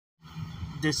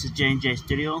This is J&J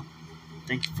Studio.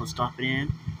 Thank you for stopping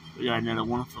in. We got another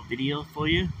wonderful video for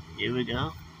you. Here we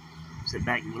go. Sit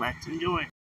back and relax and enjoy.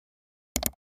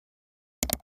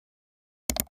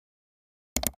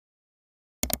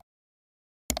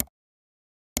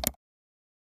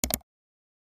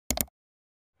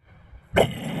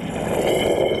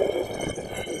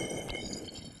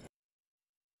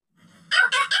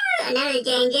 Another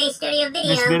J&J Studio video.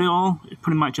 This video is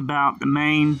pretty much about the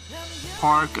main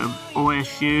park of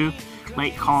OSU,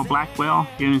 Lake CarlBlackwell,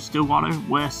 here in Stillwater,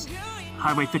 West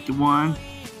Highway 51.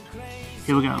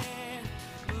 Here we go.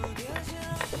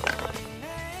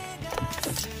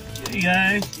 Hey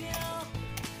guys,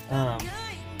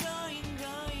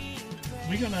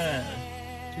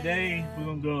 today we're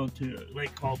gonna go to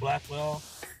Lake CarlBlackwell,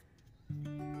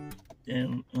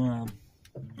 and let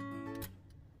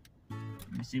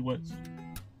me see what's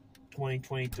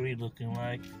 2023 looking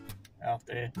like out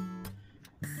there.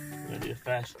 We're gonna do a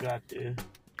fast drive too.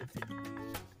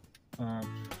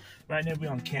 Right now we're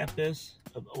on campus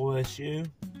of OSU.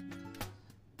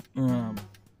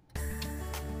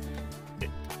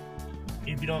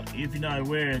 If you're not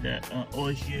aware that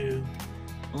OSU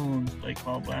owns Lake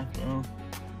CarlBlackwell,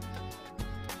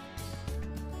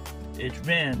 it's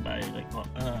ran by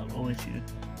OSU.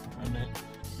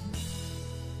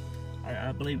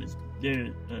 I believe it's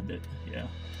there. Yeah.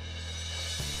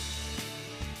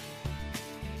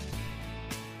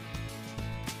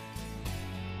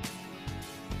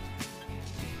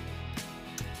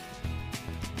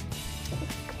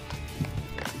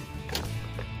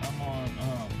 I'm on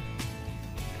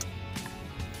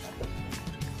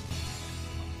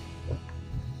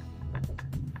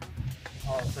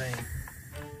Hall of Fame.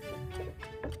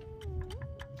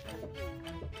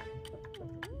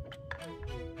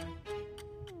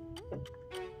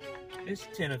 It's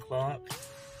 10 o'clock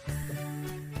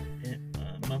in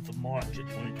the month of March of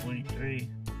 2023.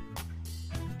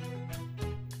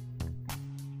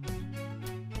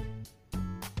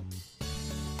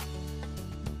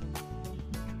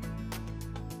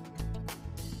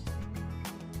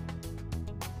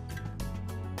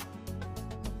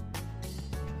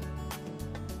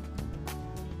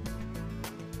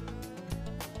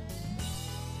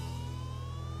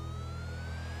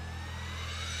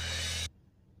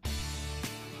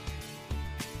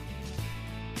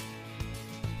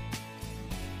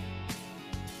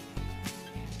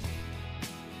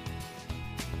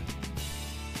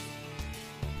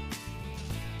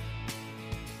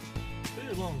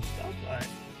 Pretty long stoplight.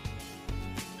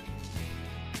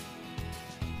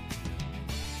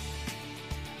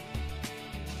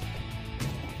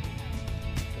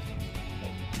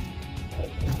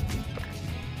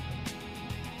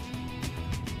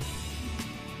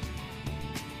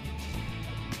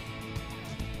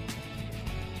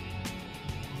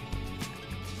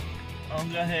 I'm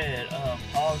gonna go ahead and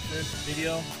pause this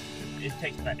video. It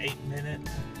takes about 8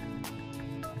 minutes,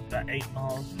 about 8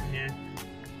 miles from here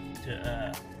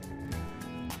to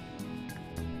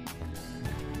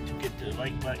get to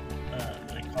Lake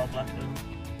CarlBlackwell.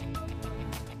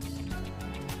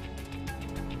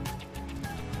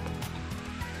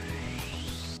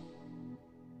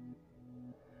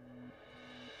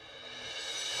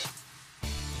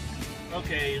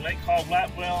 Okay, Lake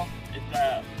CarlBlackwell is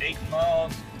about 8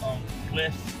 miles on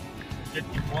West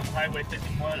 51, Highway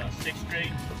 51 on 6th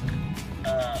Street.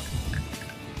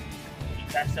 You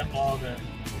pass up all the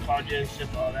car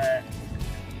dealership, all that.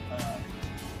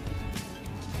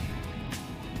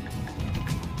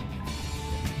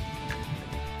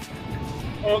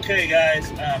 Okay, guys,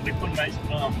 we pretty much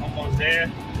almost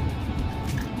there.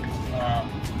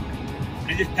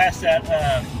 We just passed that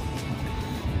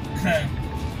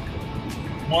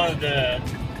one of the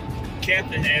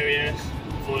camping areas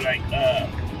for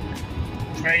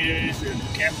traders and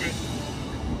campers.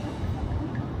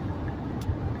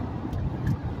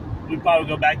 We probably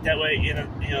go back that way,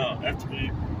 after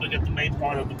we look at the main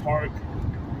part of the park.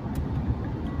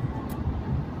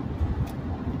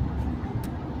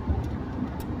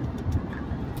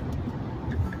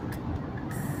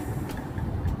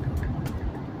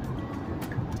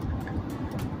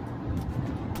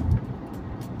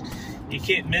 You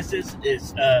can't miss this.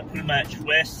 It's pretty much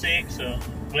West 6 or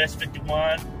West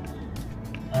 51.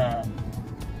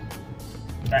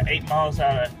 About 8 miles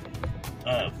out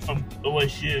of from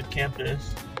OSU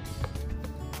campus.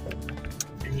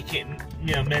 And you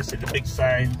can't miss it, the big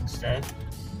signs and stuff.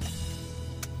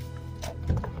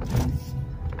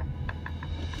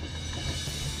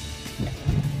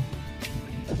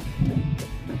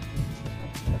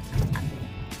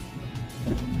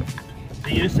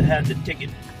 They used to have the ticket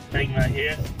thing right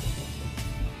here.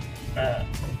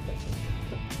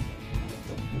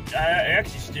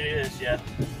 Actually still is, yeah.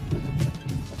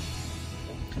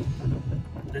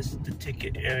 This is the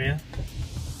ticket area.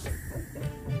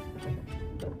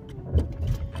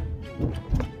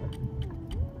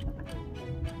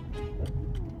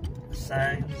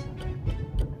 Signs.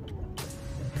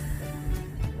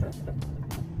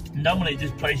 Normally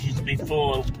this place used to be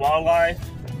full of wildlife,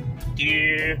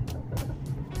 deer,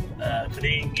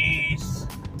 Canadian geese,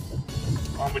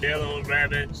 armadillos,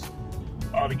 rabbits,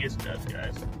 all the good stuff,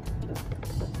 guys.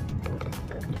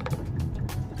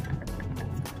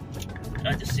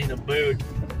 I just seen a bird.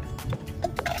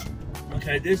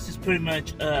 Okay, this is pretty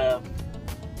much dirt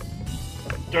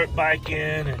biking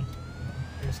and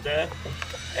stuff.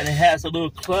 And it has a little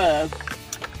club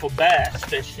for bass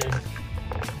fishing.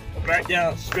 Right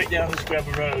down, straight down this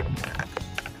gravel road.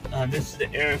 This is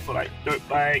the area for like dirt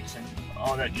bikes and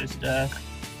all that good stuff.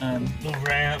 Little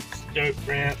ramps, dirt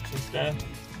ramps and stuff.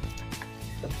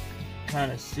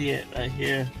 Kind of see it right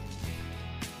here.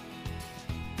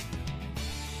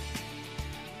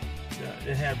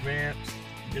 They have ramps,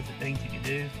 different things you can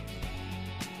do.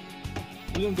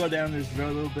 We're gonna go down this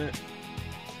road a little bit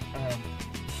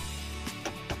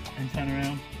and turn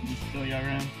around and just show you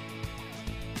around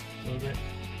a little bit.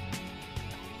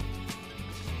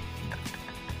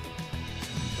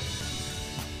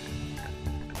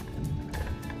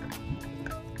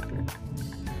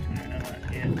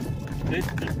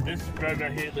 This road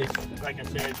right here leads, like I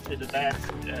said, to the bass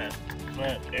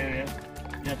club area.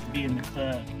 You have to be in the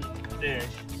club to fish.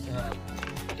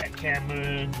 Got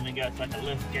cameras and they got like a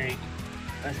lift gate.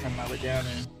 Last time I went down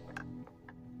there.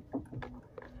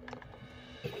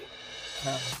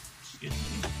 Excuse me.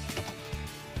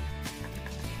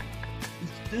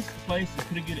 This place is a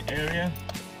pretty good area.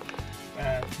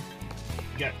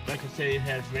 Got, like I said, it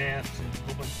has ramps and a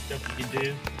whole bunch of stuff you can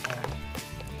do.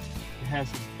 It has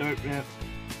some dirt ramps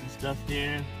and stuff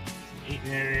here, some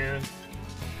eating areas,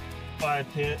 fire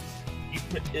pits.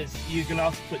 You can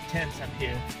also put tents up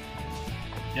here.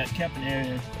 You got camping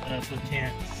areas for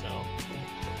tents, so if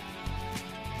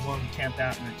you want to camp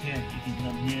out in a tent, you can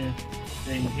come here,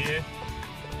 stay here.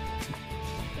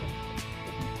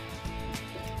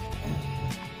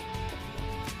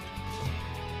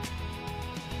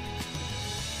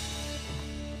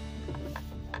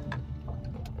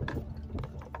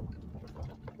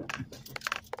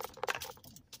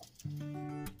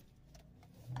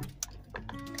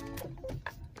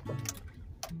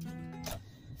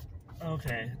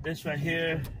 Okay, this right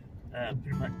here,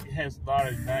 pretty much it has a lot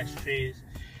of nice trees.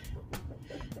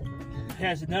 It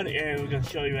has another area we're going to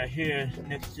show you right here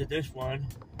next to this one.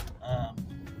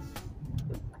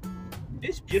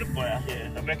 It's beautiful out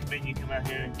here. I recommend you come out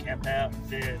here and camp out and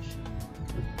fish.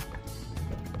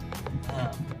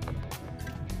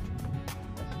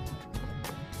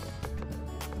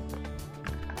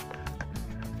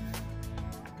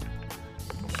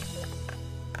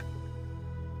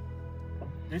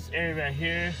 This area right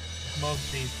here is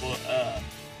mostly for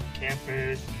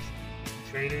campers and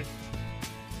traders.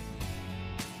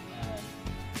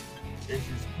 This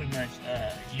is pretty much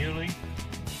yearly.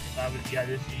 If I would got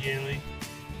this yearly.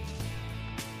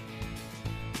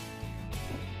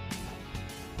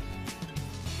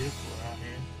 Beautiful out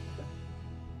here.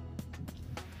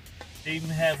 They even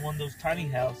have one of those tiny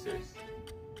houses.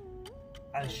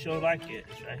 I sure like it.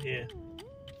 It's right here.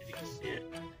 If you can see it.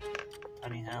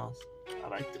 Tiny house. I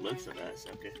like the looks of that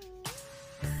sucker.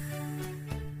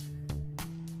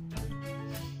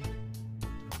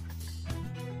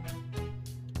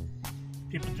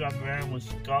 People drive around with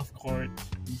golf carts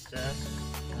and stuff.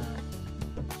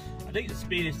 I think the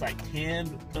speed is like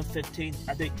 10 or 15.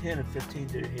 I think 10 or 15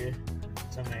 through here.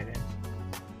 Something like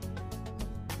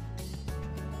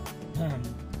that.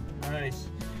 Nice.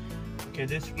 Okay,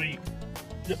 this week,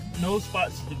 no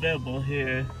spots is available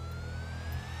here.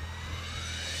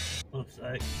 Looks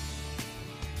like.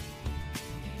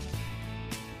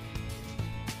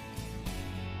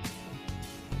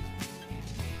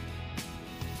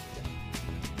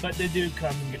 But they do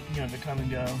come, they come and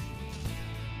go.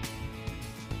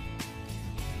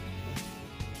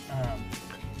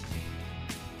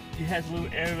 It has a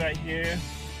little area right here.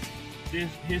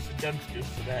 Here's the dumpster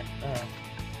for that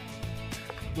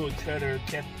little trailer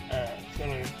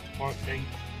park thing.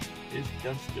 Here's the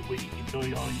dumpster where you can throw all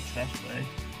your trash away.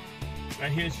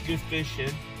 Right here's good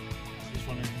fishing. Just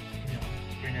want to,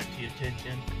 bring that to your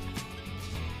attention.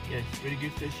 Yeah, it's really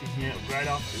good fishing here, right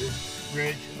off this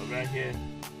bridge, right here.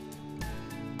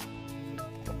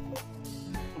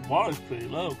 The water's pretty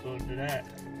low according to that.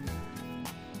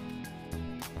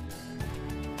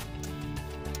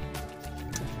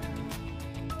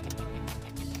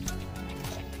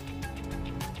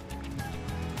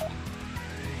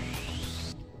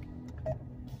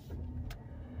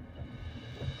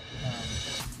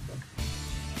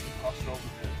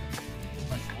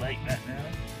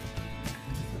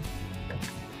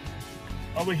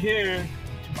 Over here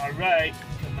to my right,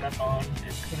 coming up on,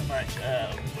 is pretty much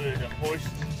where the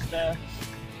horses and stuff,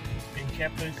 and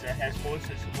campers that has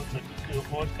horses. It looks like you do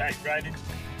horseback riding.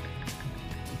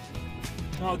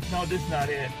 No, this is not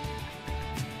it.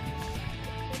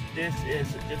 This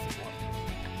is a different one.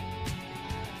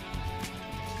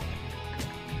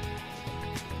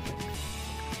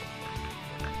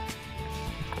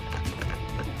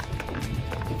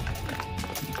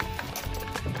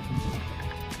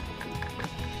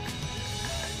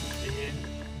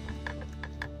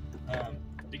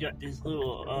 We got this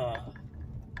little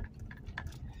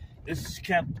this is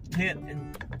tent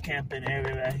and camping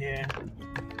area right here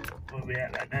where we're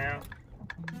at right now.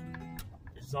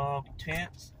 It's all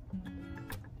tents.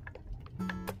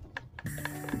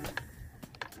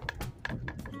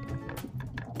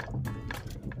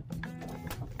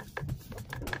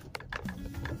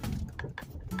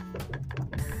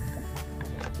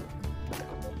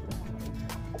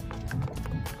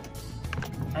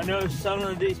 I know some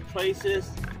of these places,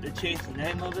 they changed the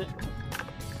name of it.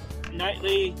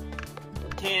 Nightly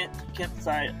tent,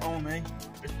 campsite only,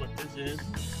 is what this is.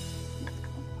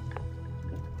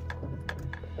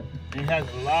 And it has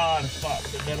a lot of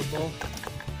spots available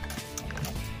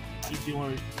if you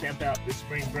want to camp out this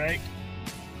spring break.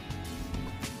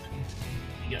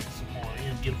 You got some more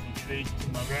beautiful trees to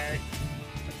my right.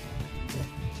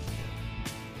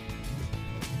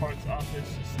 Park's office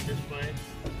is this way.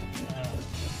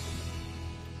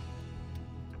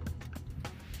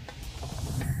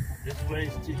 This way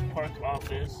is to the park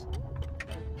office.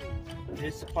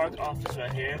 This is the park office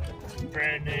right here. It's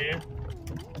brand new.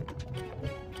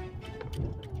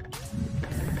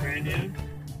 Brand new.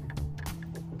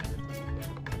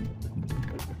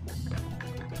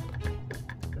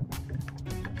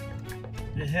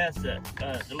 It has the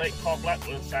late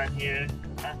CarlBlackwell sign here.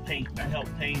 I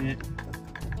helped paint it.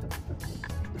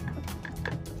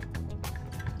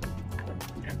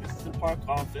 And this is the park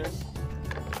office.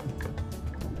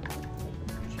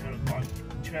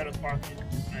 Trailer parking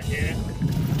right here.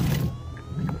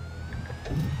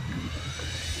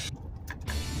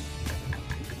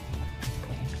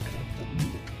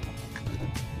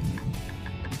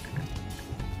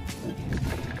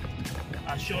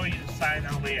 I'll show you the sign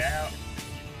on the way out. You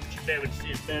should be able to see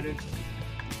it better.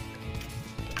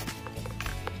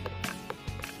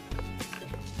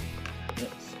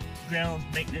 That's grounds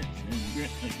maintenance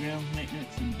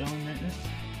and building maintenance.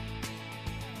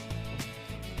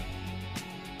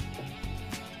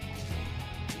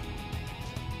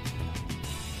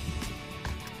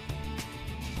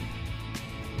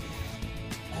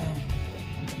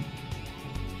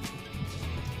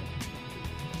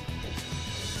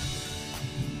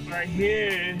 Right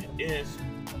here is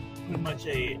pretty much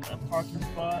a parking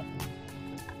spot.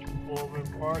 You can pull over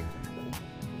and park.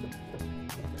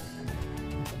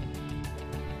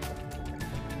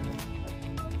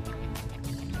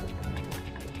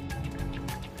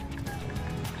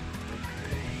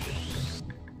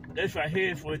 This right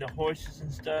here is where the horses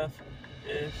and stuff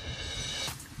is.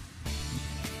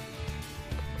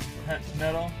 That's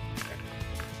metal.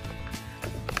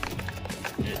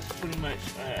 It's pretty much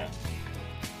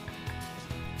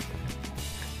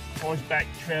horseback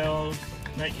trails,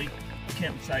 nightly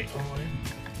campsite only.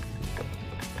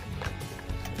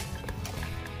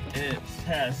 It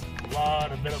has a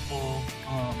lot of available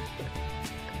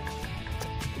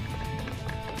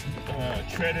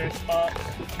trailer spots,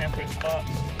 camper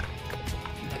spots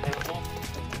available.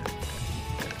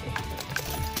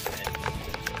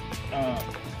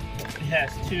 It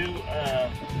has two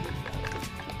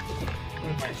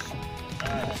pretty much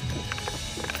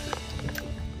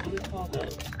what do we call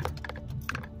those?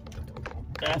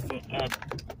 Bathroom,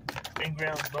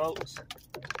 in-ground boats.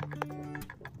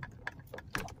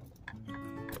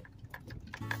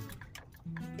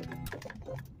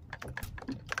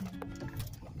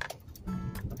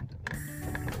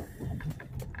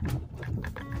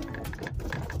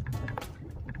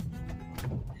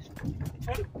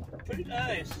 Pretty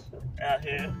nice out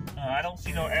here. I don't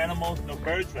see no animals, no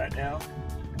birds right now.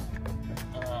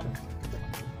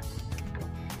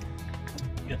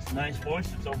 Got some nice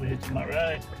horses over here to my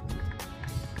right.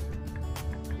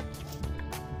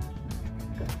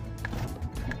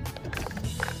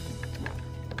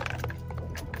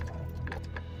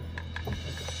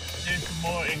 There's some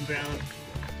more in-ground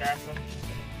bathrooms.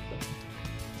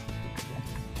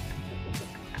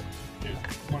 There's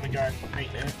one of the guys for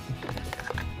maintenance.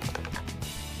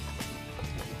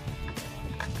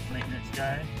 Maintenance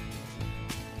guy.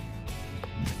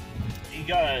 You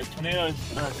got a tornado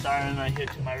siren right here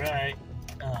to my right.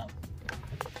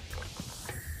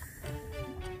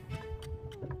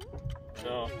 So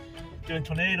So during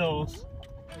tornadoes,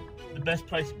 the best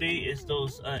place to be is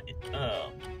those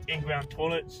in-ground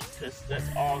toilets, because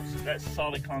that's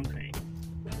solid concrete.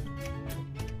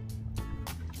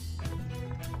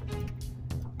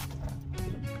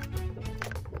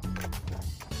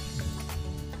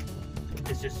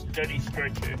 It's just sturdy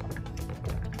structure.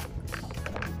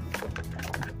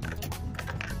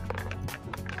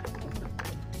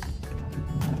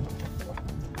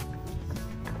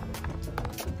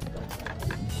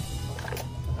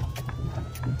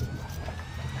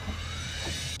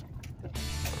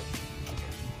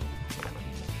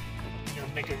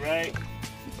 Make it right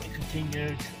and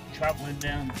continue traveling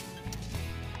down.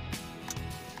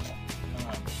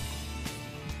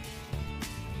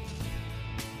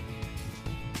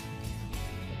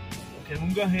 Okay, we're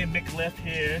gonna go ahead and make a left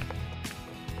here.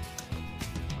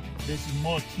 This is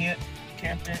more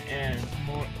camping and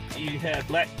more. You have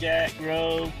Blackjack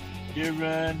Grove, Deer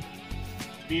Run,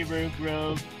 Beaver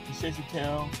Grove,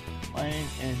 Necessitail Lane,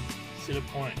 and Cedar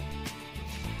Point.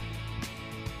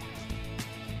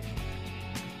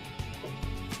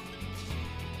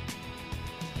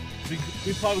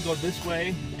 We probably go this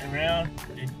way and around.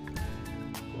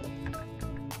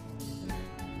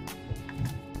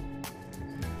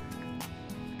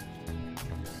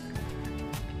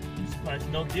 There's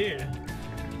no deer.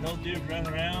 No deer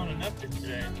running around or nothing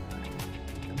today.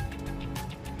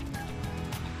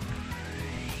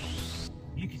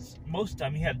 Most of the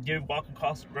time you have deer walking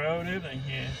across the road, everything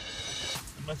here.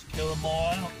 You must kill them all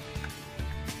out.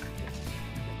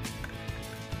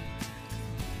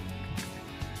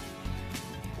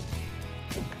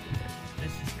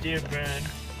 Deer Run.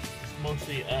 It's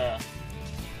mostly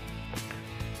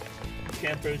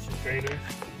campers and traders.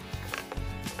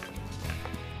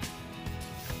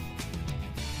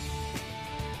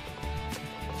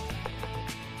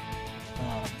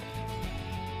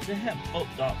 They have boat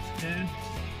docks too.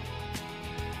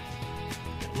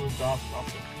 Little docks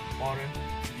off the water.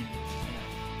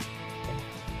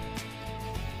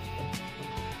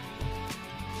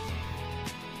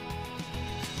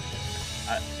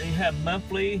 They have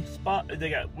monthly spot. They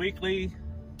got weekly,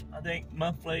 I think,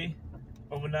 monthly,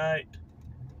 overnight,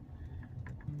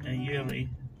 and yearly.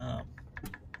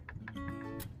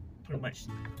 Pretty much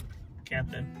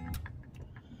camping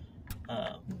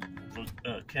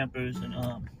for campers and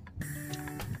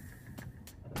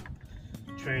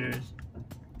traders.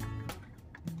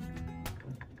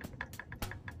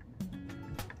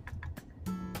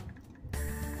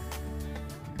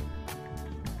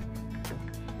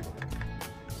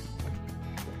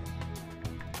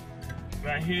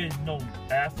 Right here is no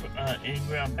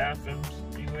in-ground bathrooms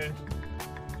anywhere.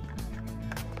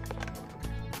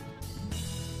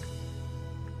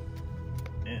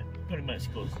 Yeah, pretty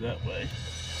much goes that way.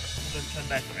 I'm gonna turn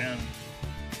back around.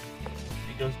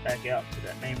 It goes back out to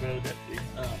that main road that we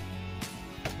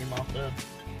came off of.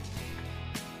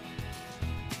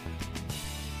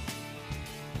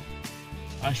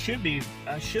 I should have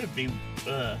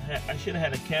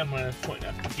had a camera pointing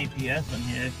at the GPS on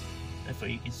here. That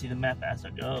way you can see the map as I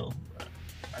go. But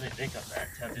I didn't think of that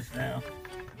until just now.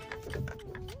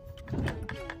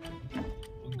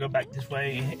 We'll go back this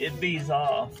way. It B's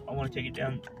off. I want to take it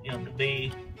down, you know, the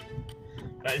B.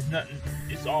 But it's nothing.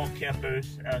 It's all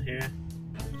campers out here.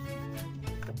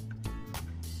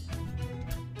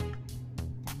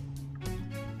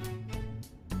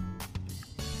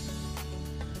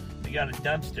 We got a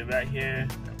dumpster right here.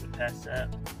 We pass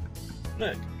that.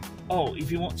 Look. Oh,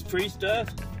 if you want free stuff,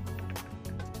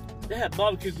 they have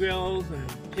barbecue grills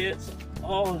and pits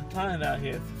all the time out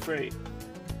here for free.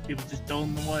 People just throw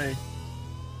them away.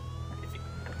 If you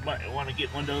might want to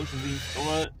get one of those and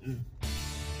restore it and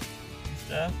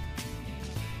stuff.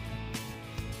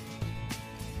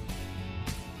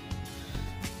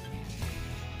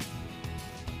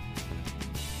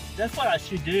 That's what I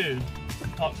should do.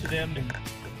 Talk to them and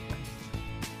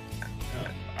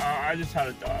I just had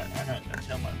a thought. I'm not gonna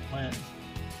tell my plans.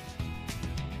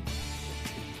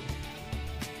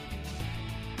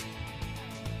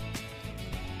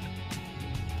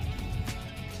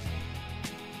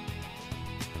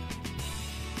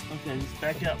 Okay, let's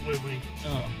back up where we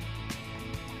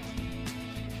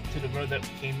to the road that we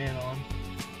came in on.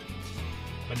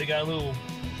 But they got a little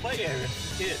play area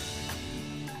for kids.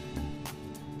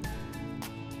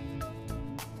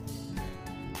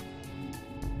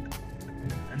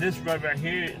 And this road right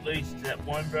here leads to that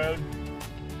one road.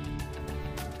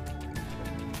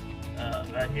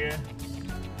 Right here.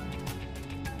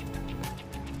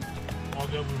 A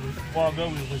while ago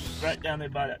we was right down there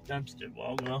by that dumpster a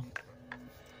while ago.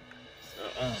 So,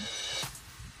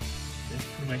 that's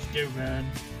pretty much Deer Run.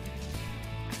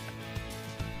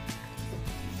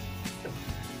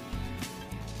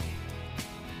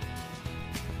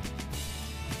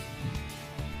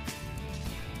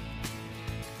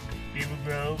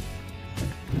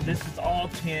 This is all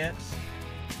tents.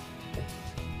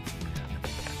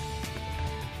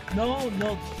 No,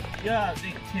 yeah, I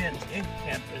think tents in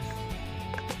campus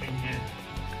in here.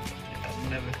 I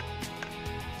remember.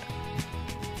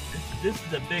 This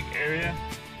is a big area.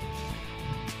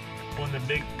 One of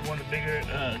the bigger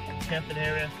camping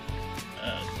area.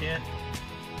 Tent.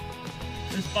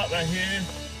 This spot right here,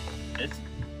 it's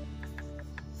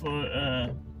for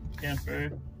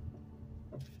camper.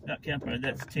 Not camper,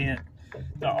 that's tent.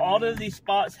 Now all of these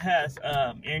spots has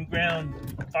in-ground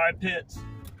fire pits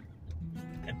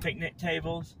and picnic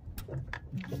tables,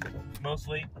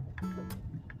 mostly.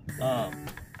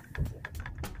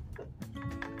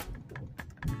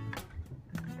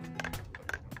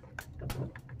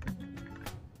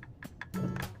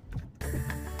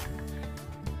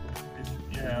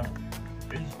 Yeah,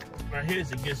 right here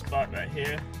is a good spot right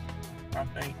here, I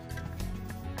think.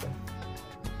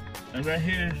 And right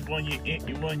here is one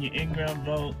of your in-ground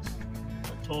vaults,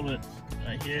 toilets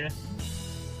right here.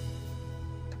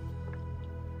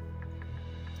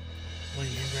 One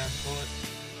of your in-ground toilets.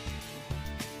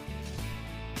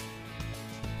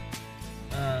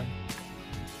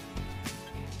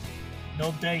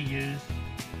 No day use.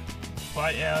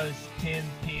 Quiet hours 10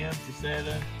 p.m. to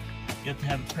 7. You have to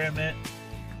have a permit.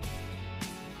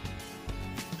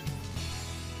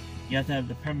 You have to have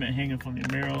the permit hanging from your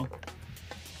mural.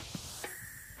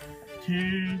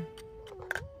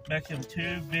 Maximum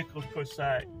 2 vehicles per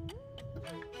site.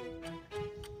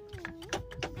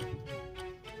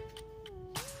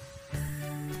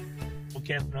 For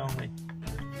camping only.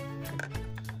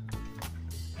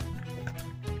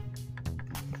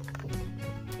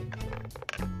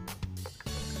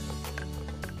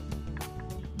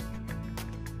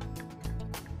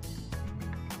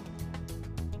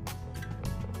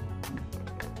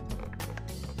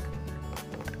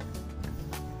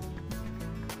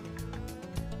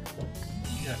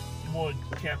 More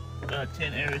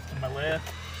tent areas to my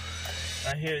left.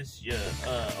 Right here is your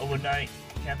overnight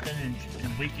camping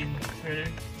and weekend trailer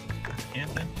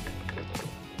camping.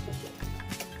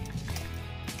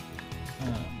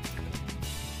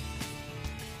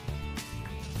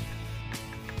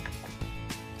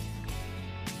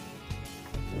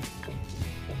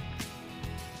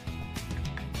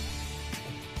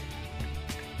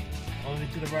 Only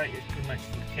to the right is pretty much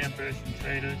for campers and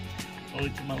traders. Only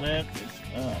to my left is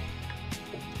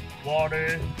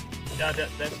water. Yeah,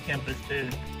 that's campers too,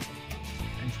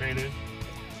 and traders.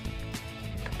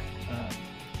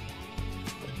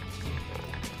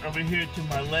 Over here to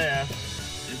my left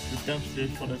is the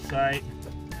dumpsters for the site.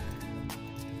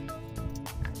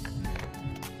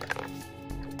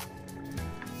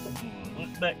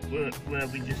 Look back where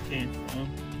we just came from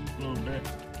a little bit.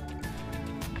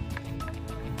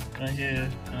 Right here,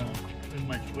 pretty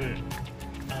much where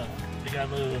they got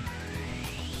a little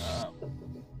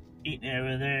eating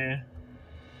area there.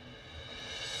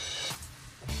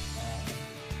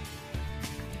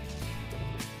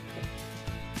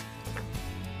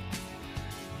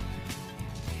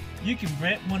 You can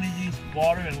rent one of these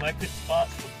water and electric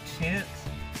spots with tents,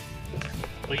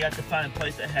 but you have to find a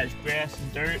place that has grass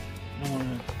and dirt. You don't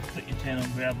want to put your tent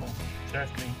on gravel,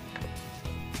 trust me.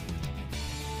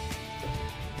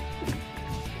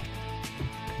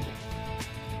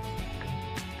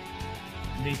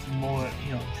 Need some more,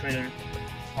 trailer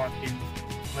parking,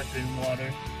 electric and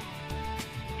water,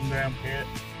 in-ground pit.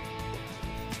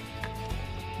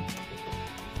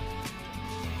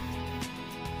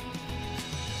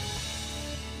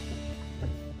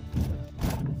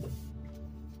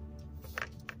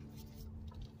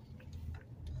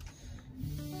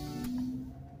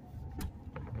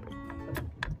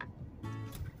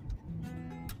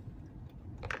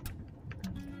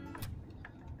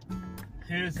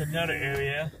 Here's another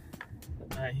area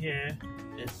right here.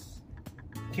 It's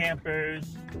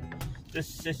campers. This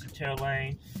is Sister Tail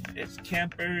Lane. It's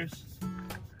campers,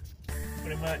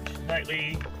 pretty much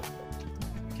nightly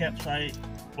campsite,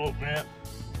 boat ramp.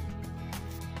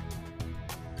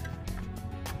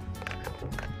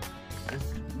 This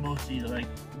is mostly like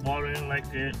water and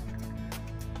electric,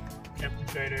 camping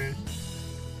traders,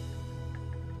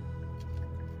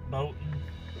 boating.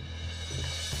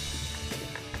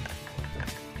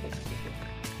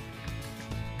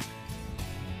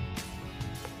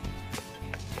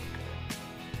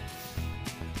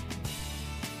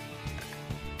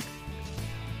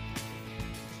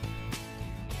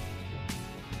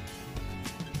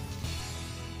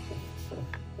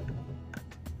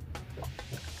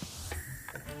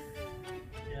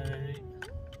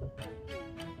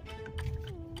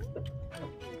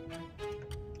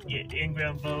 Yeah,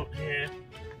 in-ground boat here.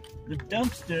 The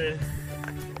dumpster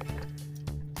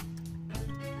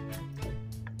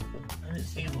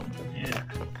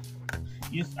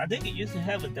I think it used to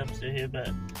have a dumpster here, but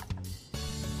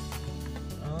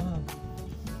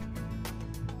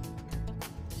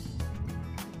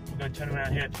we're gonna turn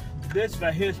around here. This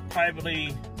right here is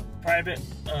private.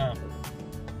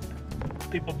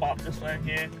 People bought this land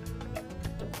here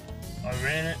or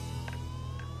rent it.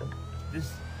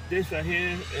 This right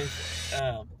here is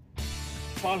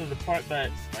part of the park, but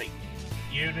it's like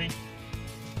yearly.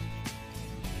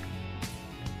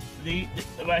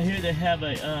 Right here they have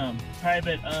a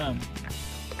private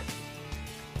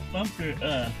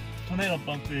bunker, tornado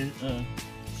bunker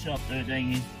shelter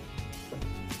thingy.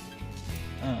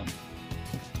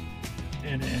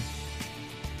 In there.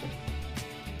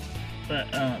 But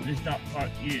it's not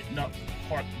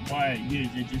park wide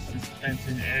used, it's just this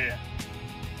fenced area.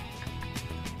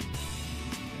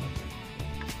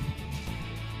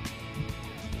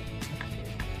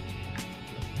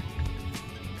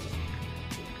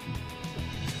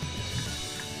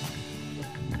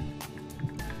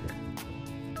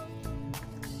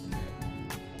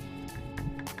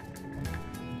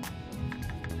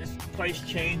 This place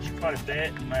changed quite a bit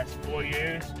in the last 4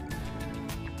 years.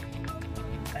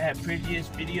 I have previous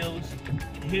videos.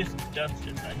 Here's the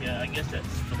dumpsters right here. I guess that's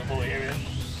for the whole area,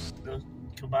 those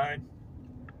combined.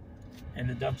 And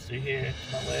the dumpster here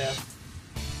to my left.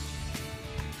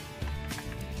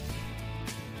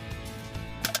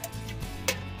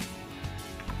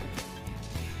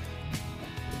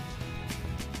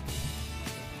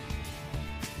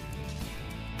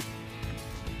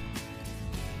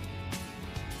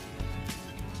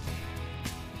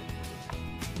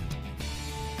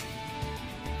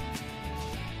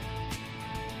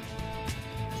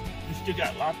 Still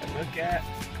got a lot to look at.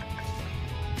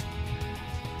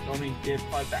 Only did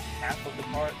probably about half of the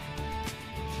park.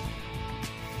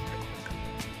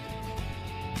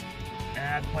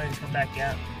 And I plan to come back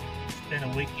out, spend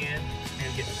a weekend,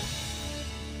 and get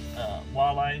some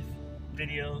wildlife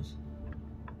videos.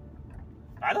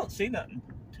 I don't see nothing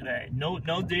today. No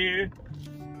deer.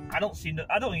 I don't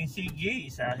even see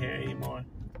geese out here anymore.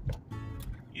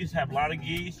 You used to have a lot of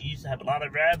geese, you used to have a lot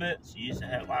of rabbits, you used to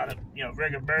have a lot of,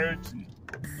 regular birds and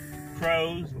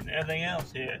crows and everything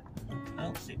else here. I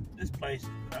don't see this place,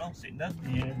 I don't see nothing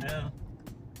here now.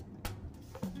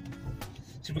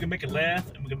 So we're gonna make a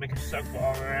left and we're gonna make a circle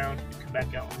all around and come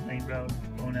back out on the main road,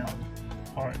 going out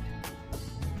the park.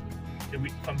 So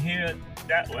from here,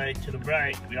 that way to the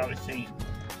right, we already seen.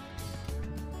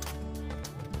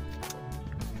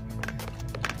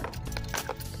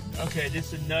 Okay,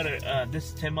 this is another, this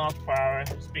is 10 miles per hour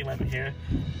speed limit here.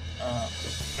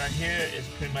 Right here is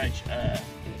pretty much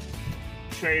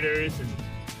traders and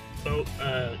boat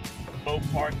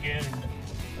parking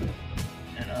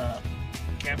and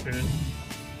campers.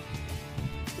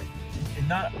 It's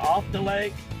not off the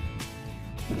lake.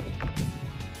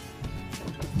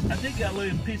 I think you got a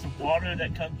little piece of water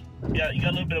that comes, yeah, you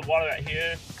got a little bit of water right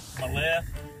here on my left,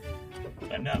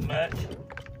 but not much.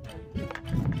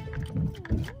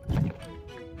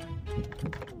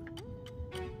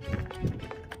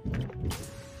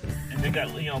 They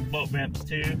got boat ramps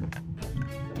too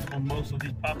on most of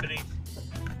these properties,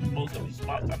 most of these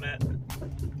spots I'm at.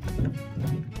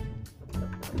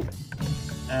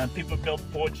 People build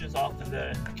porches off of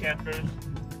the campers,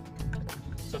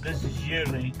 so this is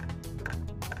yearly.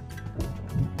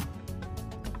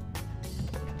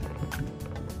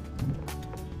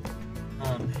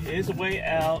 Here's a way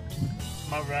out to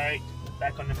my right,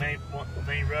 back on the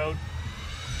main road.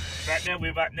 Right now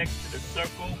we're right next to the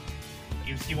circle.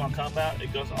 You see what I'm talking about?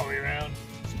 It goes all the way around.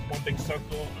 It's one big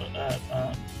circle of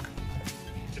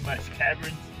pretty much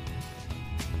caverns,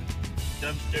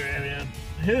 dumpster area.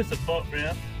 Here's the boat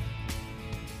ramp.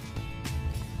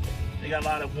 They got a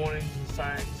lot of warnings and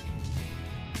signs.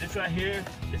 This right here,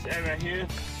 this area right here,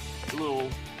 a little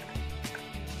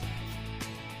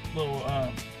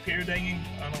pier thingy.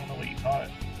 I don't know what you call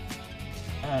it.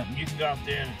 You can go out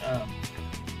there and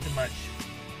pretty much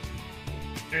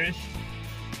fish.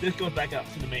 This goes back out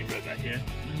to the main road right here.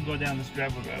 We can go down this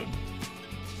gravel road.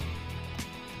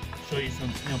 Show you some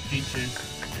features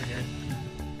right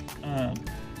here.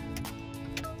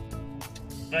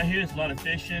 Right here is a lot of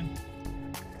fishing.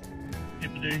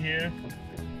 People do here.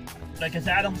 Like I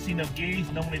said, I don't see no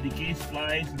geese. Normally the geese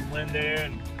flies and land there.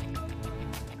 And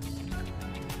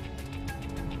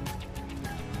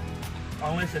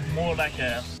unless it's more like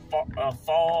a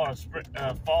fall or spring,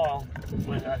 fall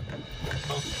when I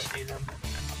mostly see them.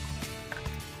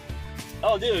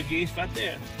 Oh, there are geese right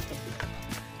there.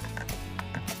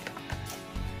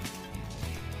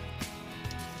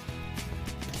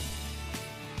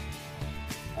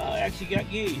 Oh, I actually got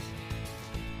geese.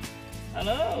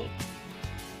 Hello.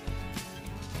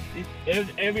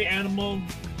 Every animal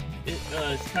is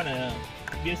kind of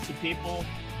used to people.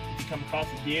 If you come across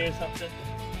a deer or something,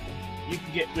 you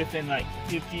can get within like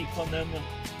 2 feet from them and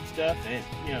stuff, and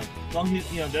you know, as long as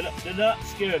they're not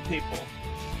scared of people.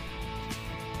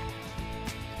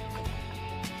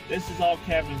 This is all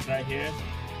cabins right here.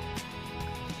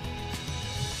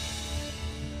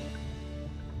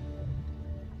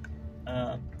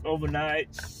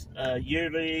 Overnights,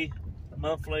 yearly,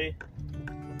 monthly,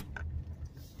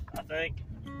 I think.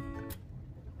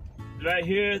 Right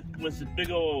here was a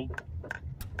big old,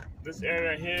 this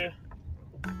area right here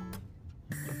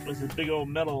was a big old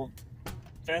metal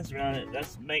fence around it.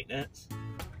 That's maintenance.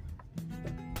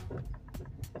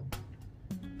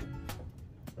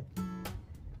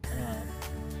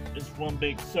 It's one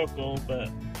big circle, but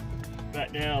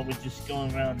right now we're just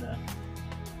going around the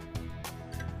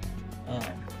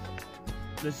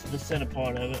this is the center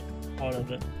part of it.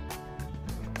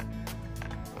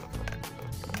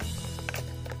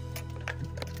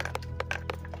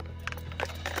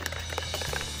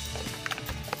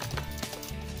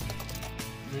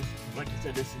 This, like I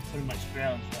said, this is pretty much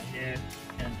grounds right here,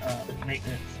 and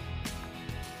maintenance.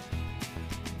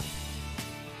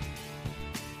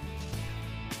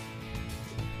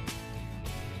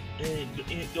 And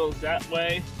it goes that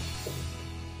way.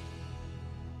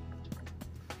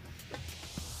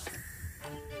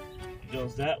 It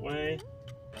goes that way.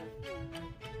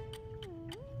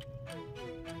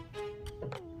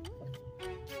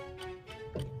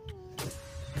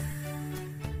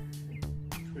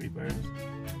 Pretty birds.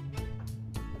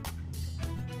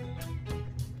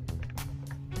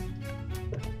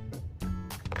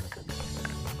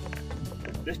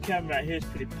 This cabin right here is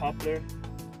pretty popular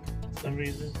for some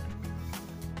reason.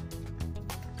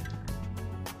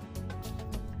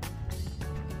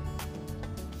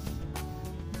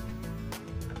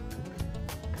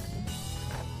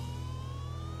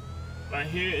 Right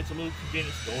here, it's a little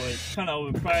convenience store. It's kind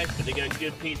of overpriced, but they got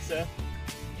good pizza.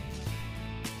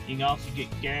 You can also get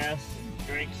gas and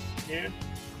drinks here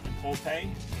in full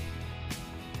tank.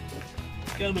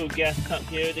 Got a little gas pump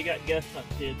here. They got gas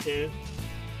pumps here too.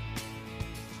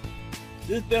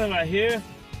 This building right here,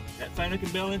 that fine-looking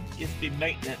building, used to be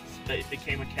maintenance, but it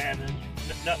became a cabin.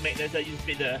 Not maintenance, that used to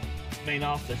be the main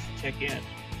office to check in.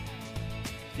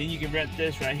 Then you can rent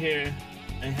this right here,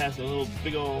 and it has a little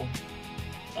big old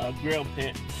grill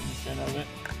pit in the center of it,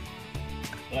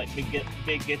 like big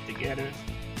get-togethers.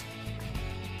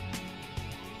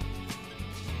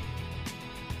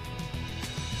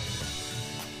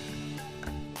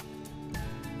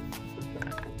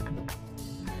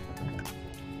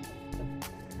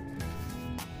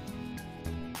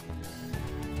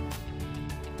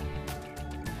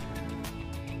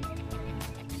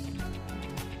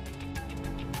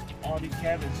 All these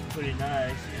cabins are pretty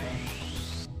nice, you know.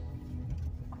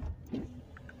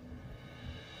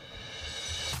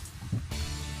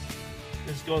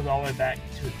 This goes all the way back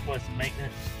towards the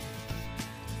maintenance.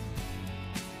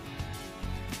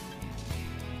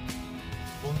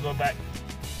 We'll go back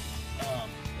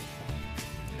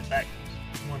in the back,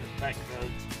 one of the back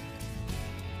roads.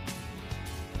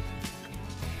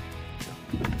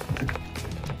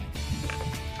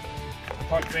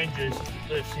 Park Rangers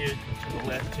lives here to the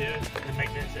left too, in the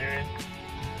maintenance area.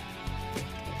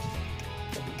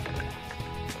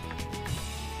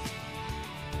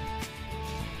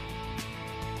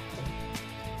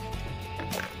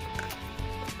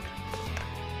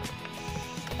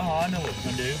 Oh, I know what we're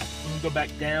gonna do. We're gonna go back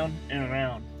down and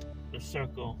around the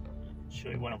circle. Show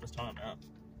you what I was talking about.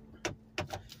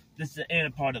 This is the inner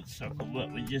part of the circle, what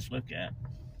we just looked at.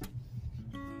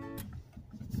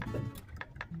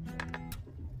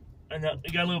 And we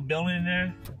got a little building in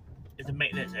there. It's a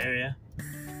maintenance area.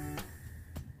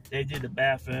 They do the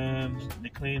bathrooms, they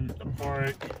clean the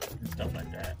park, and stuff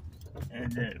like that.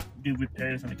 And they do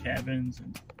repairs on the cabins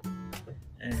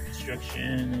and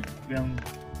construction and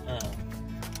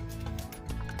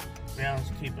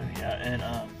groundskeeping, yeah, and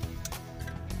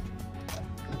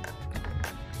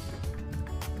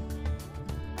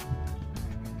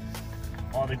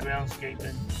all the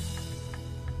groundscaping.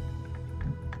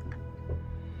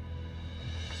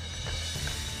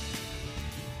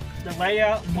 The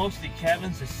layout in most of the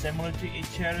cabins is similar to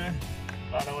each other,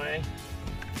 by the way.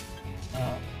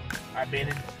 I've been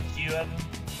in a few of them.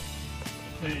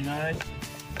 Pretty nice.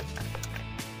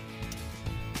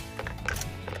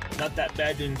 Not that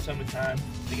bad during the summertime.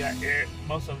 They got air.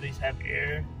 Most of these have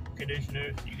air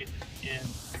conditioners. You get in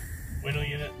window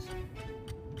units.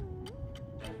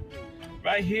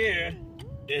 Right here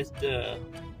is a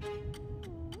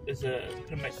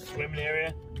pretty much swimming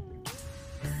area.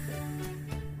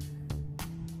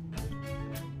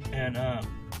 And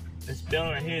this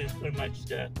building right here is pretty much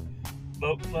the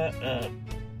boat club,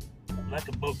 like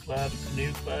a boat club,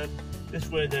 canoe club. This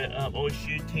is where the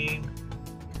OSU team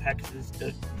practices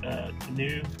the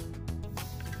canoe.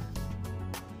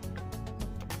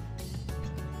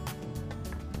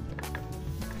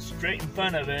 Straight in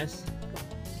front of us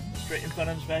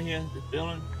right here, the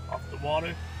building off the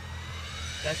water,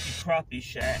 that's the crappie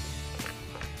shack.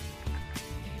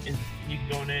 And you can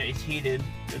go in there, it's heated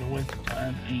in the winter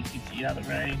time, and you can eat out of the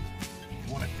rain if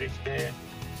you want to fish there.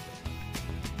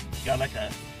 It's got like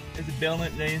there's a building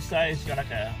on the inside, it's got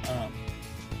like a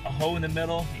hole in the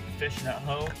middle, you can fish in that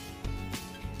hole.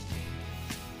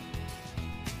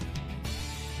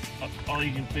 Or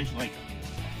you can fish like,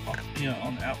 you know,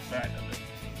 on the outside of it.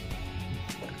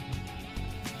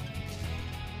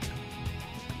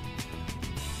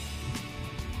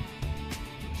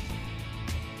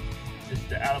 This is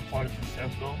the outer part of the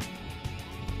circle.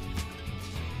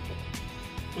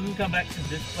 We can come back to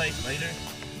this place later.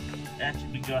 Actually,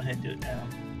 we can go ahead and do it now.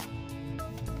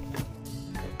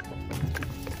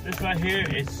 This right here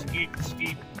is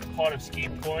ski part of Ski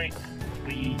Point.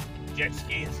 We jet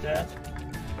ski and stuff.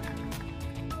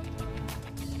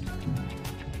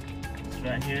 This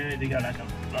right here, they got like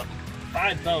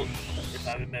 5 boats, if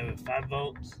I remember, 5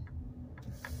 boats.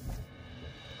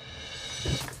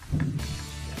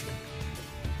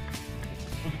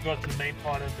 We can go to the main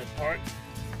part of the park.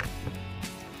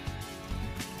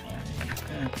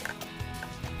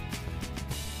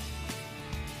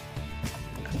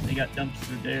 They got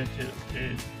dumpsters there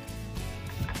too.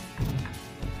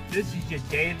 This is your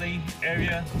daily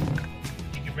area.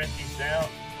 You can rent these out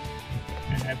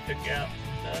and have cookouts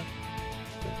and stuff.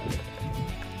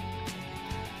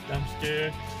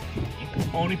 Dumpster. You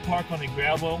can only park on the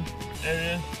gravel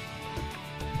area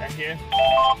right here.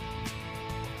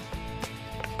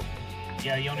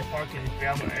 Yeah, you only park in the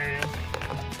gravel area.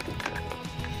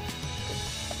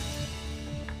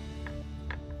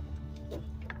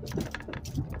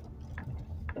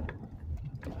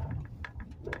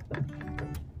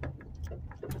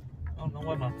 I don't know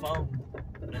why my phone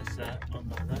messed up on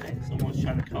the thing. Someone's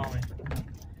trying to call me.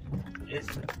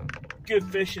 It's good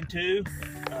fishing too.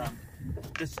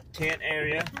 This tent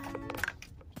area.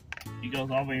 It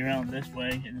goes all the way around this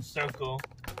way in a circle,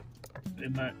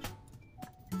 pretty much.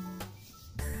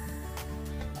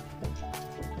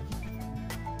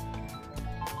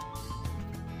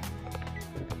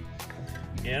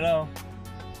 Hello.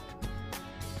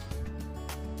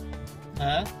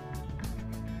 Huh?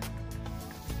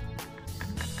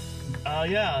 Oh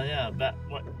yeah. About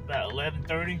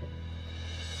 11:30.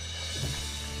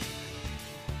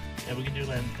 Yeah, we can do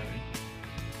 11:30.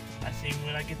 I see you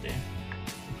when I get there.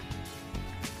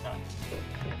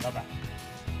 Bye-bye.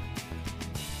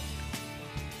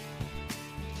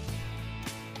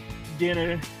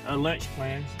 Dinner, lunch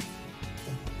plans.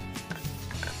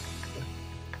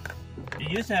 You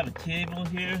used to have a table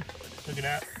here. Look it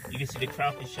out. You can see the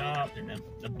crappie shop and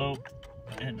the boat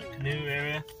and the canoe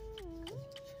area.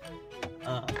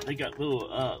 They got little,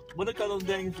 what do they call those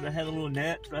things that have the little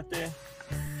nets right there?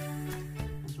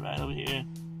 It's right over here.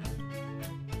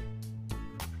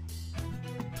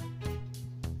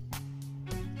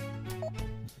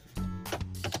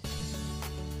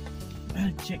 I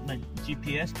gotta check my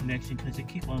GPS connection because it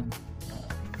keep on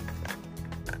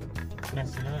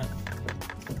messing up.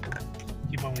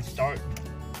 Keep on restarting.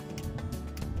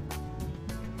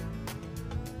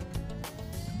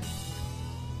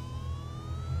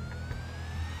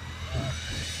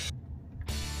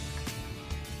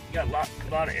 You got a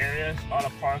lot of areas, a lot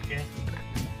of parking.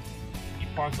 You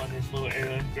park on this little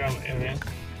area, gravel area.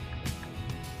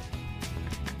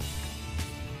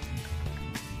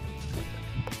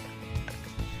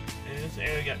 And this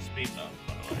area got speed bumps,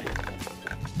 by the way.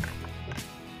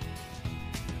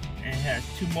 And it has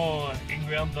 2 more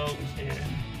in-ground boats here.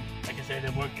 Like I said,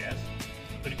 they work as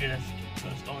pretty good as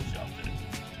a stone shelter.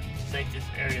 Safest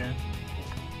area.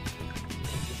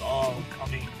 It's just all,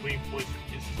 reinforced.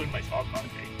 It's pretty much all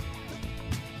concrete.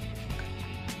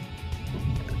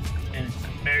 And it's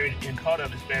buried, and part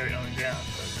of it's buried on the ground,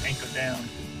 so it's anchored down.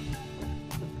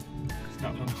 It's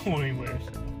not gonna go anywhere.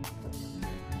 So.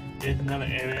 Here's another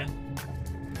area.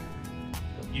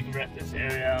 You can rent this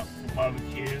area out for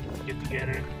barbecue, get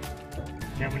together,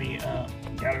 family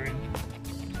gathering.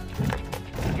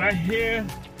 Right here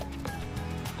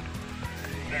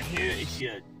is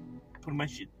your pretty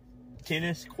much your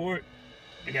tennis court.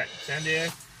 I got sand there.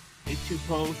 These 2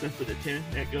 poles, that's where the tennis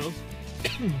net goes.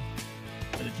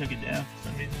 But I took it down for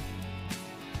some reason.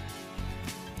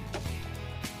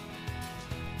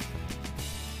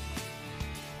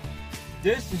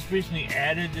 This is recently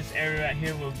added. This area right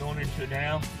here we're going into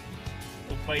now,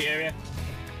 the play area.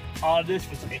 All this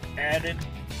was added.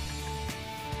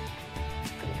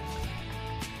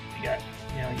 You got,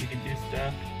 you know, you can do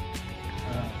stuff.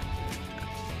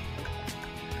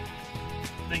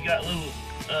 They got little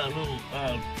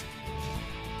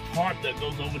tarp that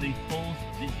goes over these pools,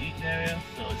 these eating areas,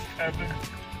 so it's covered.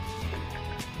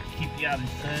 Keep you out of the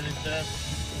sun and stuff.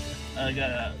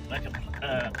 Got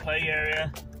a play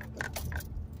area.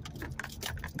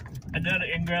 Another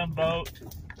in-ground boat.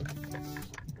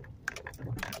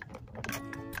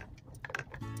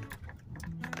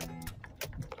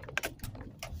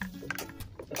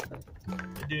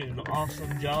 They're doing an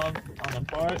awesome job on the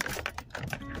park.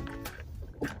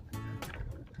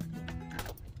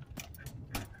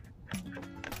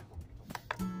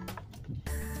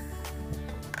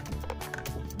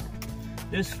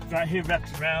 This right here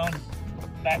wraps around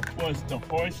back towards the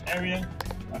horse area,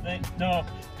 I think. No,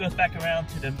 goes back around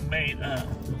to the main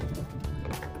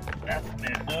bathroom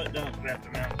there. No, it doesn't wrap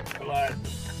around a lot.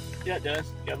 Yeah, it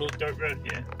does. Got a little dirt road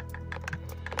here.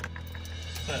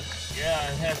 But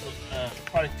yeah, it has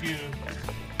quite a few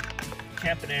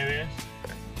camping areas.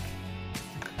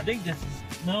 I think this is,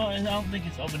 no, I don't think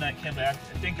it's overnight camping. I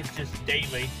think it's just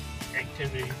daily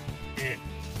activities here.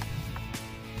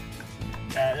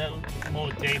 That was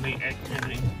more daily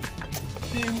activity.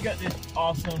 Then we got this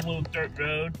awesome little dirt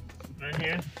road right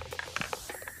here.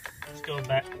 Let's go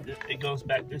back. It goes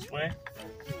back this way.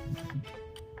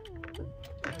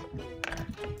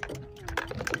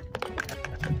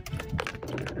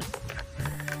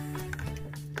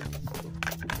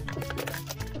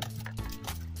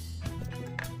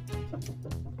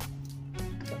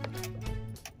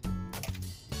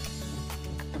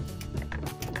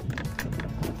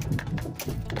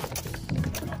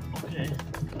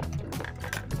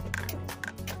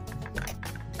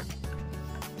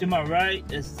 To my right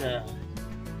is the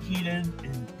heated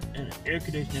and air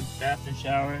conditioned bath and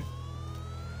shower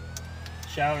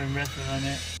and restroom on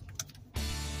it.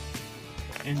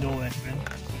 Indoor restroom.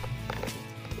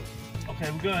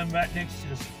 Okay, we're going right next to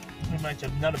this, pretty much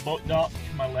another boat dock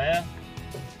to my left.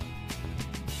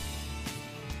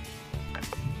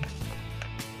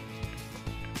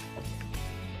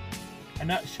 I'm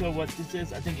not sure what this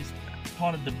is. I think it's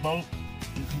part of the boat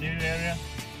and canoe area.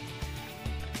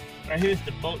 Right here's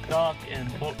the boat dock and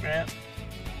boat ramp.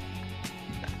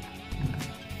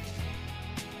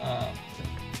 A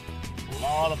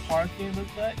lot of parking,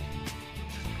 looks like.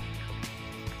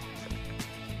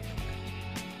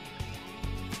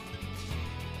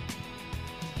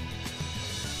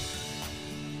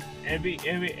 Every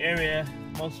area,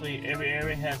 mostly every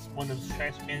area has one of those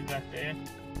trash cans right there.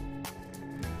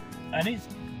 I don't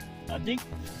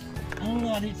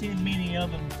know, I didn't see many of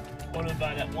them ordered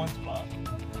by that one spot.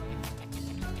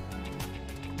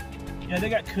 Yeah, they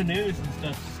got canoes and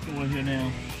stuff stored here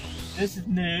now. This is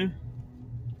new.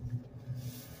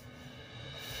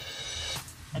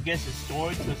 I guess it's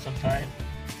storage of some type.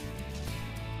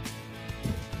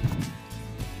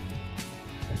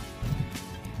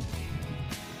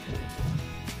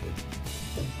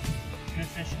 Good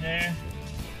fishing there.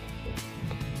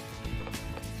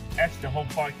 Actually, the whole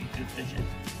park is good fishing.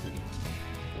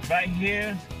 Right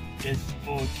here is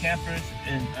for campers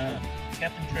and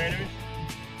camping trailers.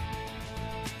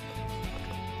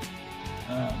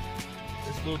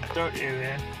 This little dirt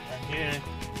area right here,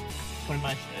 pretty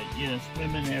much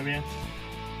swimming area.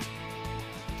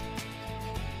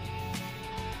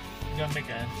 You're gonna make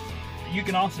you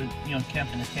can also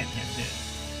camp in a tent here too.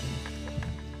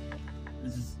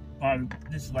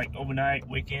 This is like overnight,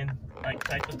 weekend like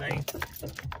type of thing.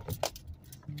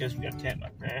 Because we got a tent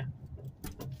up there.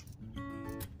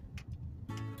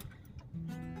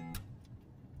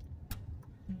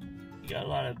 You got a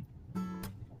lot of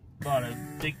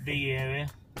big B area.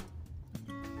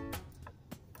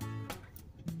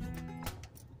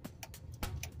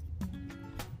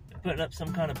 They're putting up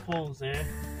some kind of poles there.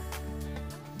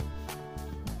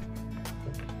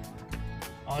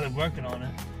 Oh, they're working on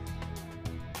it.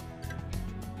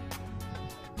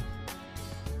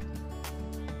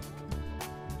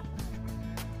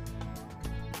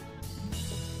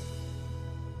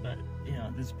 But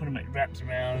this pretty much wraps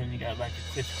around, and you got like a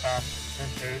crisscross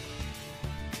center.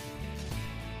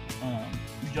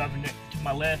 Driving to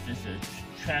my left is a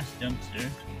trash dumpster.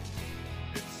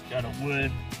 It's got a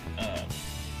wood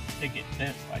picket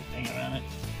fence like thing around it.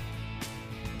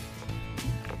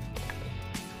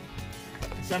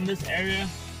 Some of this area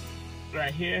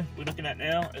right here we're looking at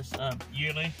now is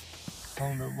yearly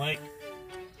on the lake.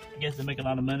 I guess they make a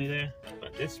lot of money there.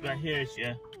 But this right here is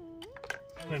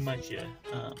pretty much your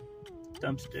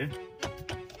dumpster.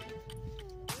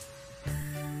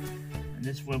 And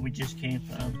this is where we just came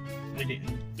from. We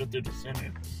didn't go through the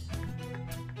center.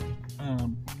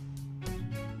 I'm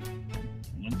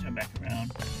gonna turn back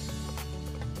around.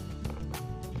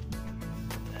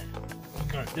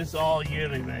 This is all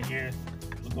yearly right here.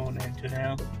 We're going into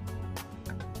now.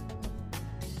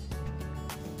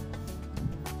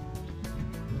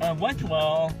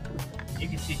 Well, you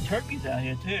can see turkeys out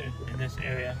here too in this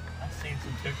area. I've seen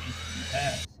some turkeys in the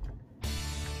past.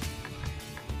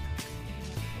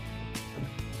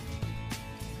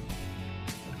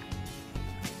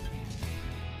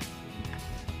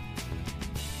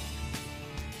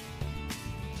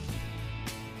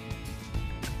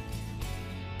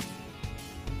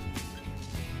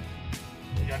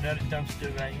 We got another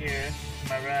dumpster right here to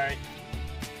my right.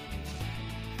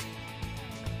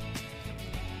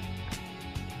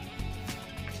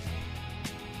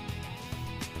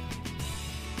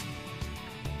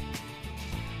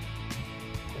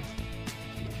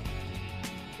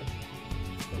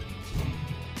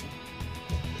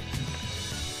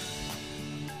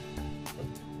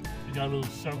 We got a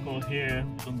little circle here.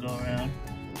 We'll go around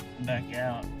and back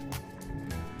out.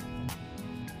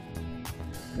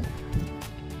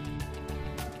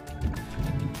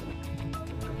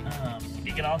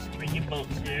 You can also bring your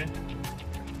boats here.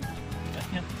 I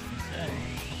can't say.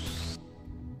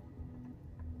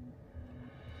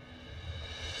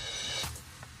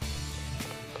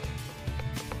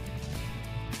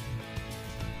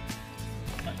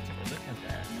 Might take a look at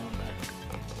that. No, this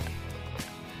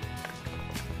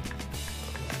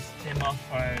is Tim off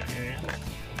fire area.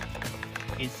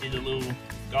 You can see the little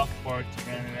golf carts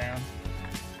running around.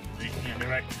 They're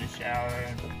right to the shower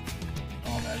and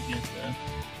all that good stuff.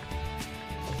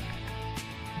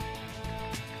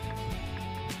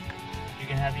 You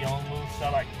can have your own little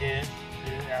satellite dish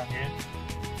out here.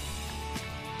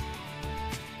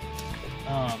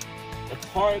 The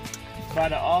park by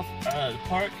the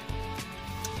park.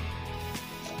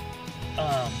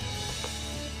 I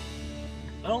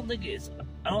don't think it's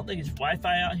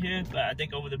Wi-Fi out here, but I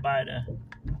think over there by the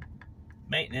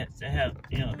maintenance they have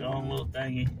their own little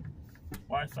thingy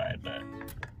Wi-Fi, but.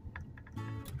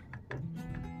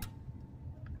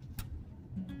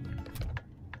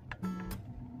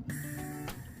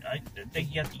 I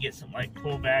think you have to get some like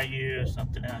pull value or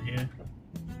something out here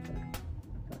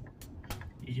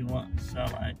if you want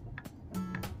satellite.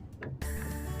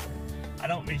 I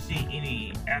don't really see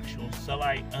any actual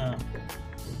satellite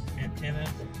antennas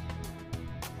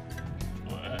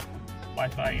or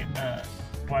Wi-Fi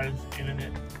wireless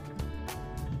internet.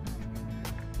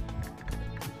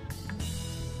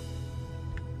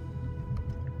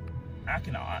 I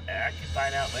can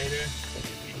find out later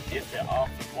if they're off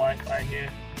of Wi-Fi here.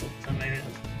 Some areas.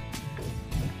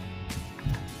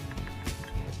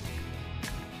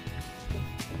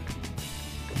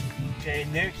 Okay,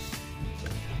 next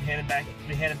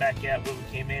we headed back out where we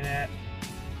came in at.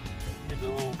 There's a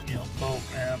little boat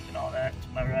ramp and all that to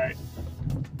my right.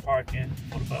 Parking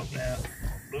for the boat ramp.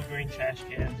 Blue-green trash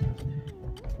cans.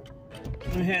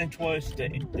 We're heading towards the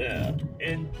indoor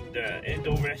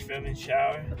restroom and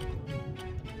shower.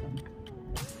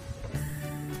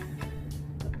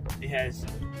 It has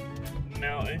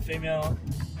male and female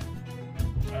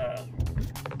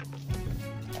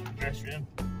restroom.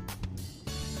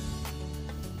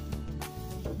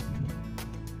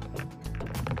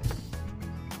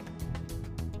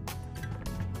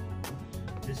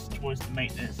 This is towards the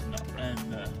maintenance and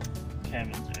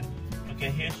cabins there.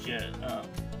 Okay, here's your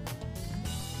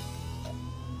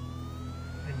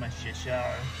pretty much your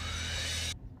shower.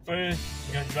 First,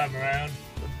 you're gonna drive around.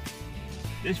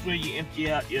 This is where you empty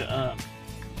out your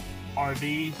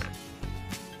RVs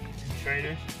and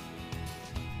trailers,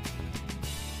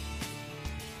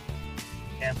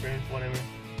 campers, whatever.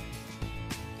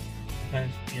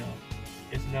 Depends,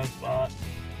 it's no spot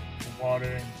for water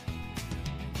and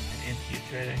empty your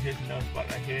trailer. Here's another spot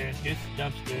right here. Here's the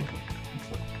dumpster.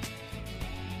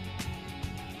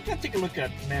 You gotta take a look at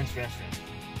the men's restroom,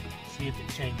 see if it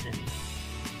changed any.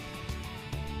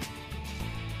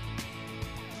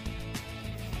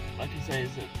 Like I say,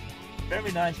 it's a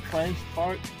very nice place,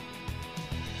 park.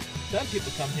 Some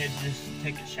people come here to just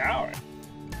take a shower.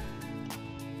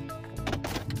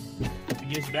 To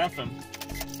use the bathroom.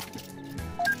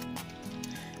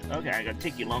 Okay, I gotta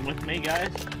take you along with me, guys.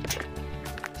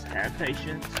 Just have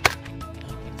patience.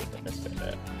 Oh, I think I messed that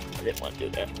up. I didn't want to do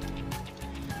that.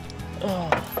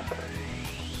 Oh.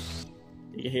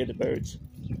 You hear the birds?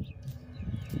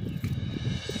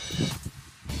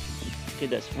 Okay,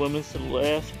 that's women's to the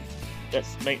left.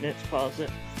 That's maintenance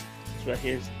closet. It's right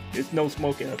here. There's no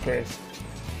smoking in the place.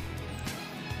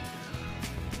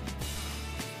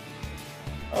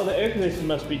 Oh, the air conditioner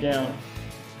must be down.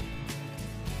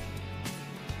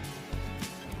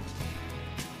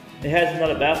 It has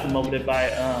another bathroom over there by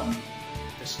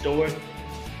the store.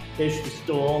 Here's the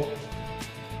stool.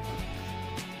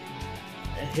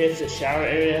 And here's the shower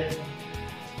area.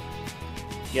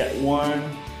 You got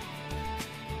 1,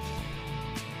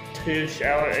 2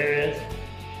 shower areas.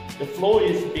 The floor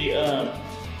used to be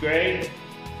gray.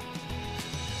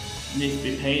 Needs to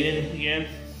be painted again.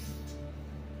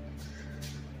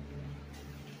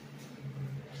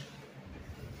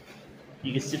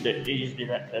 You can see that it used to be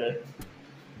that better.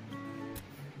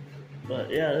 But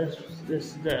yeah, this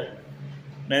is the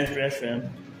men's restroom.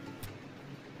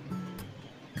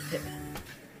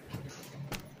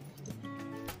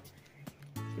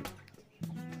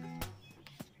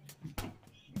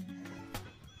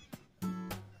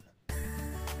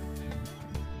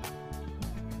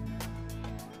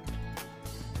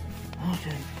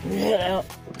 Okay, get out.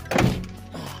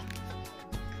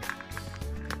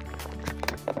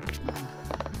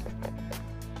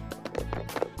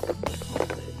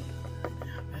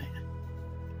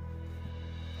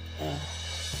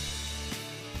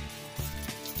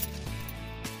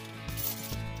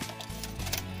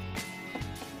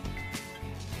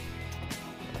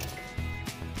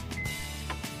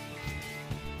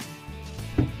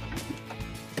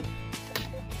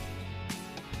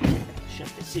 Shut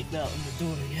the seatbelt in the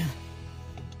door again.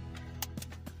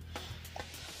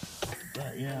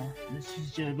 But yeah, this is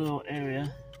just a little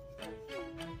area.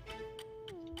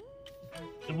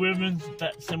 The women's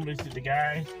that similar to the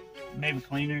guys, maybe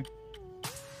cleaner.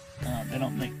 They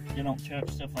don't tear up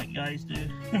stuff like guys do.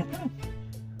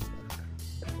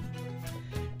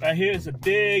 Right here is a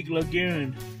big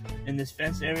lagoon in this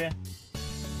fence area.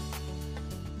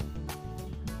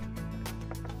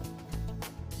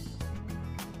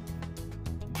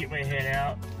 Get my head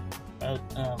out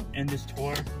in this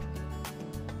tour.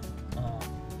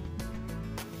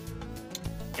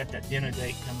 Got that dinner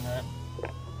date coming up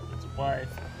with the wife.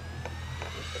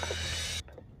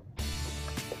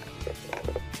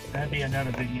 That'd be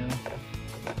another video.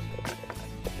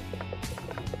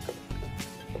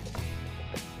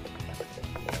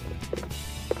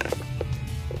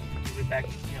 We're back,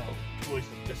 towards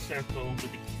the circle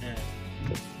with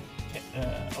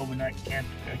the overnight camp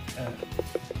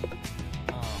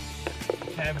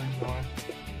cabins are.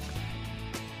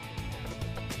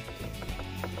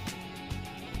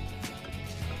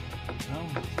 Oh,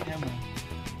 camera.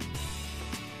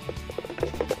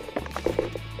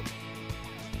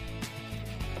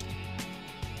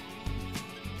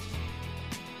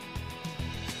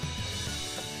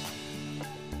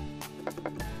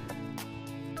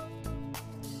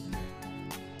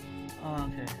 Oh,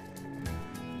 okay.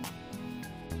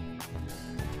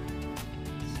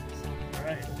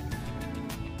 Alright.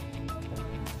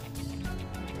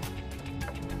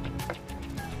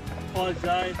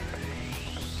 Apologize.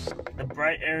 The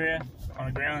bright area on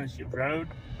the ground is your road,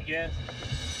 I guess.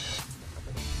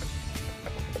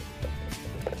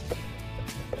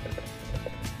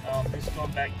 This is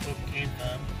going back to where we came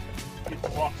from. People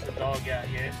walks the dog out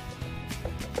here.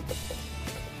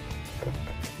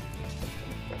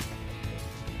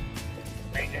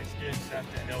 Maintenance doing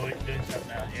something. They're always doing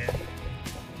something out here.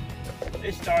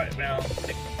 They start around 6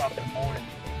 o'clock in the morning.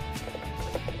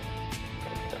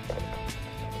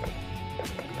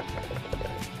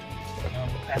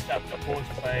 We'll pass out the horse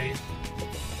plays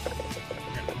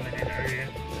that we went in earlier.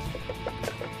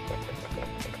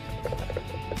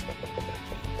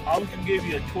 I was going to give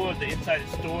you a tour of the inside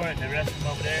of the store and the restroom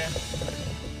over there.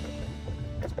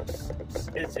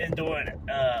 It's indoor and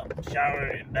shower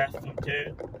and bathroom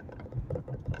too.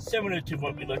 Similar to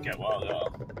what we looked at a while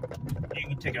ago. You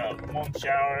can take a warm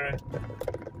shower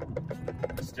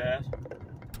and stuff.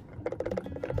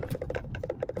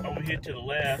 Over here to the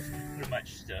left, pretty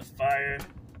much the fire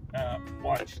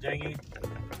watch thingy.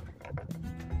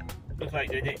 Looks like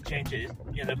they didn't change it.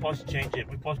 They're supposed to change it.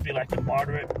 We're supposed to be like a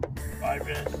moderate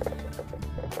virus.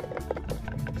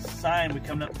 Sign we're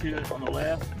coming up to on the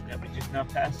left that we just now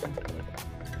passing.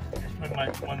 That's pretty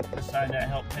much the sign that I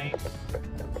helped paint.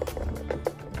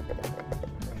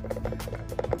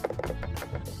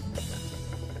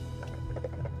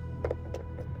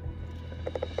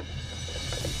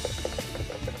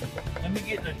 Let me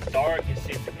get in the dark and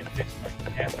see if we can fix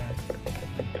my camera.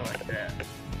 Go like that.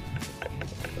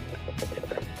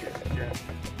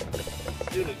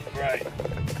 Still looks bright.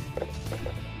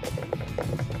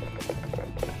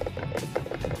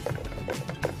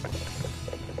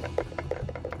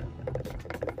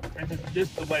 And this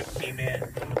is the way we came in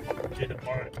to the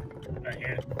park right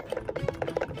here.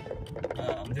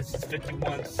 This This is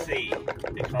 51C,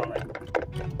 they call it.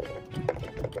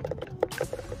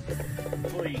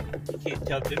 Well, you can't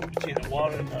tell the difference between the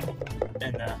water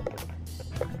and the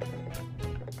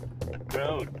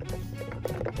road.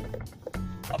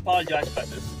 I apologize about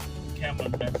this camera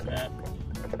messing up.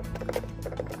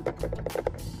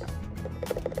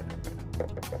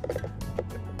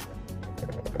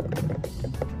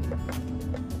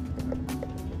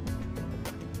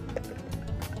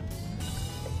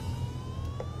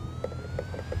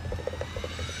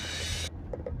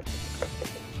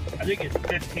 I think it's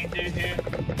 15 through here.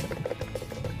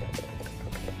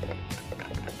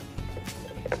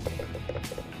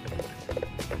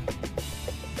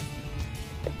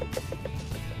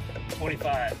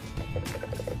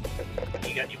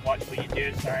 You got your watch for your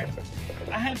deer signs.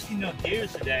 I haven't seen no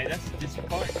deers today. That's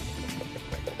disappointing.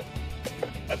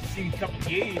 I've seen a couple of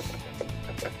geese.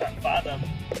 About 5 of them.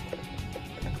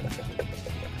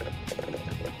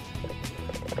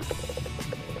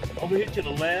 Over here to the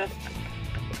left.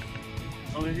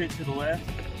 Over here to the left.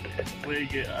 That's where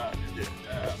you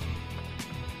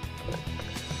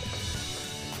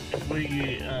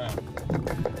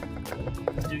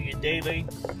do your daily.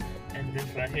 And this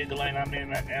right here, the lane I'm in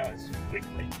right now, is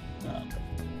weekly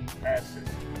passes.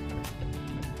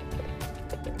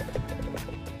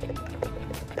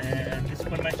 And this is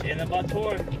pretty much the end of our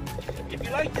tour. If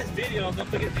you like this video, don't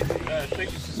forget to click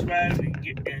and subscribe and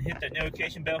hit that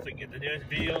notification bell so you get the newest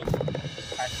videos.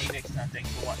 I'll see you next time. Thanks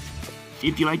for watching.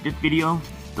 If you like this video,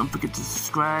 don't forget to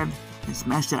subscribe and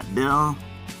smash that bell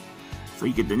so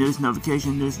you get the newest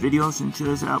notification, newest videos, and share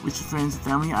this out with your friends and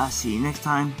family. I'll see you next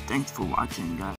time. Thanks for watching, guys.